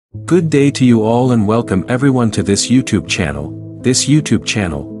Good day to you all and welcome everyone to this YouTube channel. This YouTube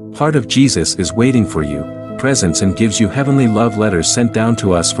channel, Heart of Jesus, is waiting for you, presents and gives you heavenly love letters sent down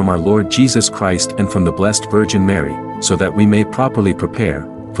to us from our Lord Jesus Christ and from the Blessed Virgin Mary, so that we may properly prepare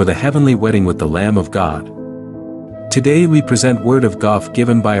for the heavenly wedding with the Lamb of God. Today we present Word of God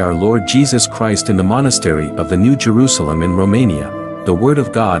given by our Lord Jesus Christ in the monastery of the New Jerusalem in Romania, the Word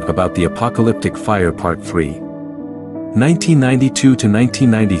of God about the Apocalyptic Fire Part 3. 1992 to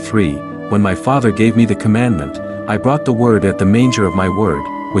 1993, when my father gave me the commandment, I brought the word at the manger of my word,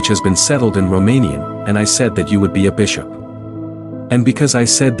 which has been settled in Romanian, and I said that you would be a bishop. And because I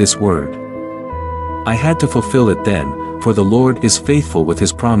said this word, I had to fulfill it then, for the Lord is faithful with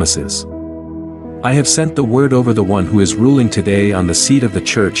his promises. I have sent the word over the one who is ruling today on the seat of the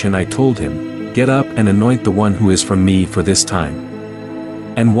church, and I told him, get up and anoint the one who is from me for this time.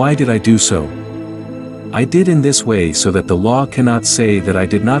 And why did I do so? I did in this way so that the law cannot say that I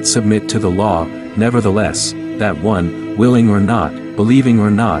did not submit to the law. Nevertheless, that one, willing or not, believing or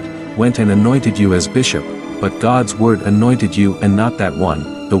not, went and anointed you as bishop, but God's word anointed you and not that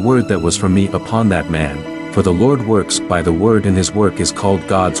one, the word that was from me upon that man, for the Lord works by the word and his work is called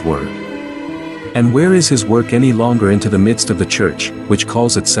God's word. And where is his work any longer into the midst of the church, which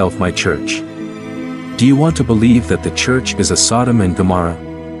calls itself my church? Do you want to believe that the church is a Sodom and Gomorrah?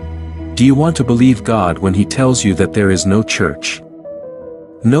 Do you want to believe God when he tells you that there is no church?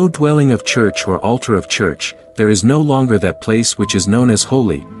 No dwelling of church or altar of church, there is no longer that place which is known as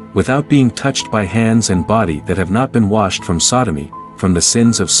holy, without being touched by hands and body that have not been washed from sodomy, from the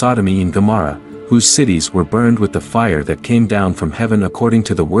sins of Sodomy and Gomorrah, whose cities were burned with the fire that came down from heaven according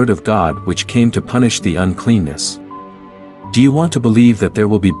to the word of God which came to punish the uncleanness. Do you want to believe that there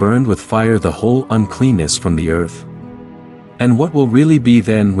will be burned with fire the whole uncleanness from the earth? And what will really be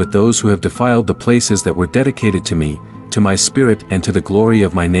then with those who have defiled the places that were dedicated to me, to my spirit and to the glory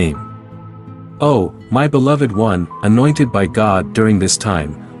of my name? Oh, my beloved one, anointed by God during this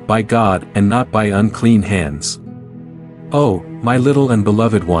time, by God and not by unclean hands. Oh, my little and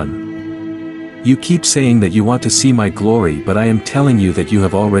beloved one. You keep saying that you want to see my glory, but I am telling you that you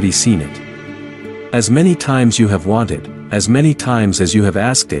have already seen it. As many times you have wanted, as many times as you have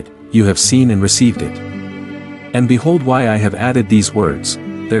asked it, you have seen and received it. And behold why I have added these words,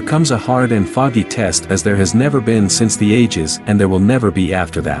 there comes a hard and foggy test as there has never been since the ages and there will never be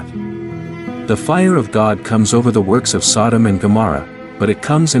after that. The fire of God comes over the works of Sodom and Gomorrah, but it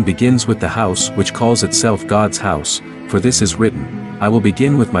comes and begins with the house which calls itself God's house, for this is written, I will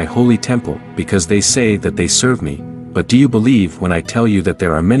begin with my holy temple, because they say that they serve me, but do you believe when I tell you that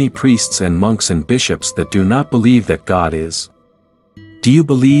there are many priests and monks and bishops that do not believe that God is? Do you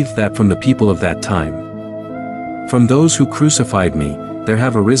believe that from the people of that time? From those who crucified me, there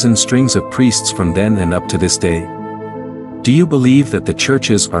have arisen strings of priests from then and up to this day. Do you believe that the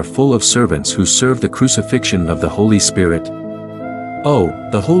churches are full of servants who serve the crucifixion of the Holy Spirit? Oh,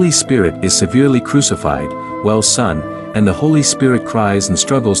 the Holy Spirit is severely crucified, well son, and the Holy Spirit cries and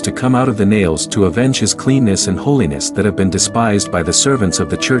struggles to come out of the nails to avenge his cleanness and holiness that have been despised by the servants of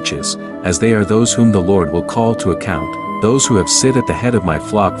the churches, as they are those whom the Lord will call to account, those who have sit at the head of my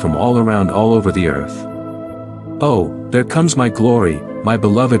flock from all around all over the earth. Oh, there comes my glory, my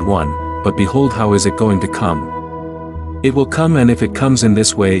beloved one, but behold how is it going to come? It will come, and if it comes in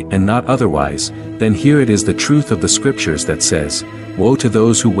this way and not otherwise, then here it is the truth of the scriptures that says, woe to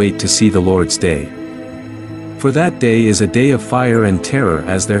those who wait to see the Lord's day. For that day is a day of fire and terror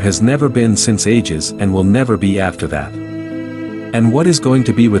as there has never been since ages and will never be after that. And what is going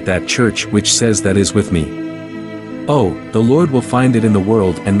to be with that church which says that is with me? Oh, the Lord will find it in the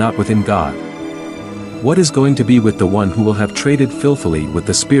world and not within God. What is going to be with the one who will have traded filthily with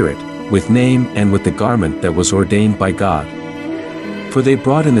the Spirit, with name and with the garment that was ordained by God? For they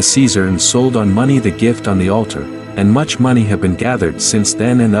brought in the Caesar and sold on money the gift on the altar, and much money have been gathered since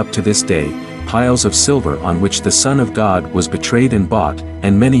then and up to this day, piles of silver on which the Son of God was betrayed and bought,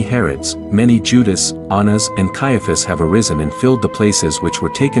 and many Herods, many Judas, Annas and Caiaphas have arisen and filled the places which were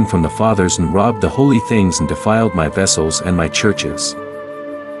taken from the fathers and robbed the holy things and defiled my vessels and my churches.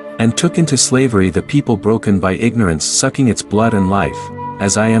 And took into slavery the people broken by ignorance, sucking its blood and life,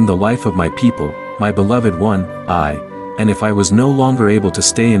 as I am the life of my people, my beloved one, and if I was no longer able to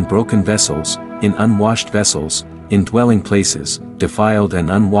stay in broken vessels, in unwashed vessels, in dwelling places, defiled and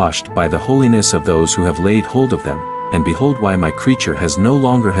unwashed by the holiness of those who have laid hold of them, and behold why my creature has no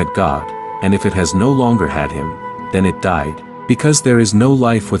longer had God, and if it has no longer had him, then it died, because there is no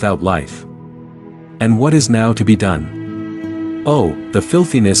life without life. And what is now to be done? Oh, the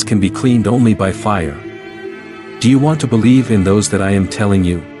filthiness can be cleaned only by fire. Do you want to believe in those that I am telling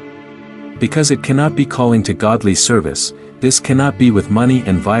you? Because it cannot be calling to godly service, This cannot be with money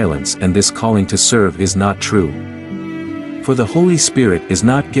and violence, and this calling to serve is not true. For the Holy Spirit is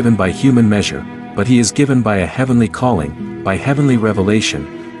not given by human measure, but he is given by a heavenly calling, by heavenly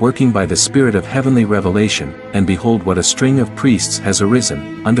revelation, working by the Spirit of heavenly revelation. And behold, what a string of priests has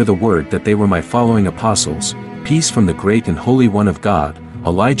arisen, under the word that they were my following apostles, peace from the great and holy one of God,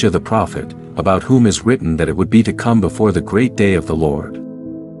 Elijah the prophet, about whom is written that it would be to come before the great day of the Lord.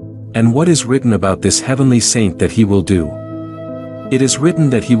 And what is written about this heavenly saint that he will do? It is written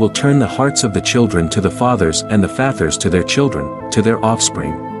that he will turn the hearts of the children to the fathers and the fathers to their children, to their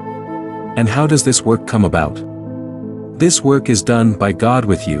offspring. And how does this work come about? This work is done by God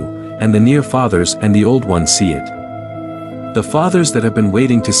with you, and the near fathers and the old ones see it. The fathers that have been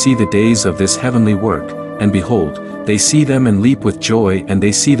waiting to see the days of this heavenly work, and behold, they see them and leap with joy, and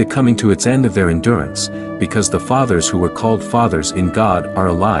they see the coming to its end of their endurance, because the fathers who were called fathers in God are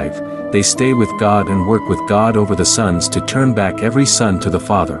alive. They stay with God and work with God over the sons to turn back every son to the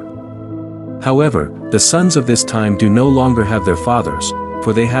Father. However, the sons of this time do no longer have their fathers,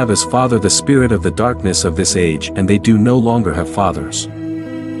 for they have as father the spirit of the darkness of this age, and they do no longer have fathers.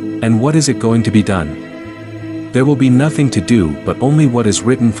 And what is it going to be done? There will be nothing to do but only what is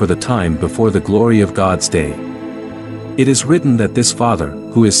written for the time before the glory of God's day. It is written that this Father,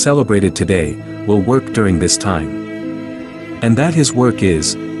 who is celebrated today, will work during this time. And that his work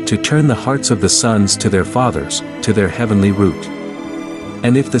is, to turn the hearts of the sons to their fathers, to their heavenly root.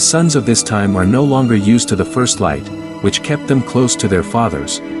 And if the sons of this time are no longer used to the first light, which kept them close to their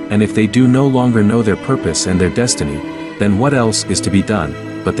fathers, and if they do no longer know their purpose and their destiny, then what else is to be done,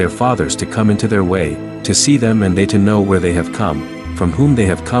 but their fathers to come into their way, to see them and they to know where they have come, from whom they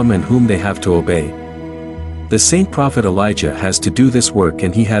have come and whom they have to obey. The saint prophet Elijah has to do this work,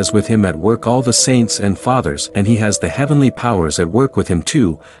 and he has with him at work all the saints and fathers, and he has the heavenly powers at work with him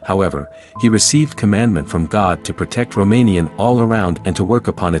too. However, he received commandment from God to protect Romanian all around and to work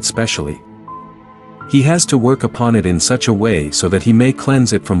upon it specially. He has to work upon it in such a way so that he may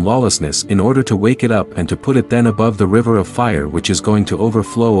cleanse it from lawlessness, in order to wake it up and to put it then above the river of fire which is going to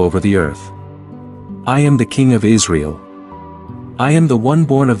overflow over the earth. I am the King of Israel. I am the one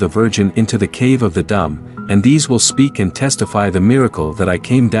born of the Virgin into the cave of the dumb, and these will speak and testify the miracle that I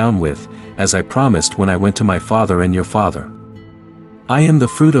came down with, as I promised when I went to my father and your father. I am the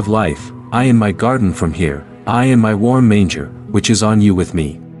fruit of life, I in my garden from here, I in my warm manger, which is on you with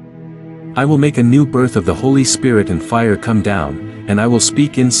me. I will make a new birth of the Holy Spirit and fire come down, and I will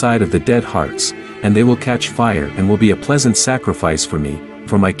speak inside of the dead hearts, and they will catch fire and will be a pleasant sacrifice for me,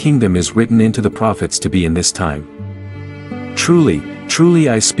 for my kingdom is written into the prophets to be in this time. Truly, truly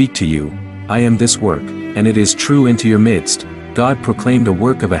I speak to you, I am this work, and it is true into your midst. God proclaimed a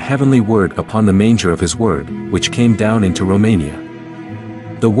work of a heavenly word upon the manger of his word, which came down into Romania.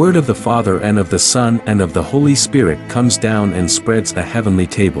 The word of the Father and of the Son and of the Holy Spirit comes down and spreads a heavenly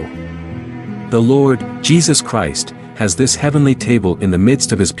table. The Lord, Jesus Christ, has this heavenly table in the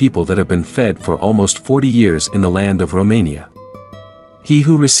midst of his people that have been fed for almost 40 years in the land of Romania. He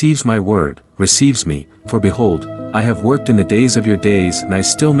who receives my word, receives me, for behold, I have worked in the days of your days, and I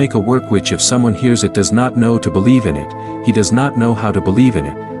still make a work which if someone hears it does not know to believe in it, he does not know how to believe in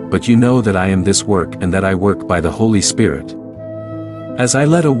it, but you know that I am this work and that I work by the Holy Spirit. As I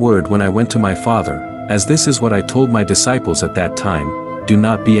led a word when I went to my Father, as this is what I told my disciples at that time, do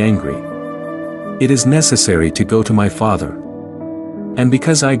not be angry. It is necessary to go to my Father. And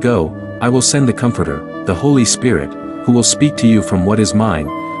because I go, I will send the Comforter, the Holy Spirit, who will speak to you from what is mine,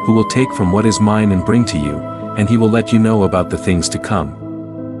 who will take from what is mine and bring to you, and he will let you know about the things to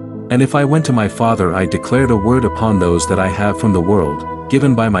come. And if I went to my Father, I declared a word upon those that I have from the world,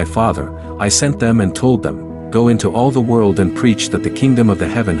 given by my Father, I sent them and told them, go into all the world and preach that the kingdom of the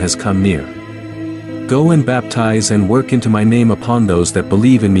heaven has come near. Go and baptize and work into my name upon those that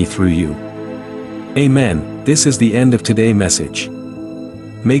believe in me through you. Amen. This is the end of today's message.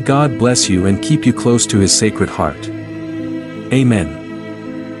 May God bless you and keep you close to his sacred heart. Amen.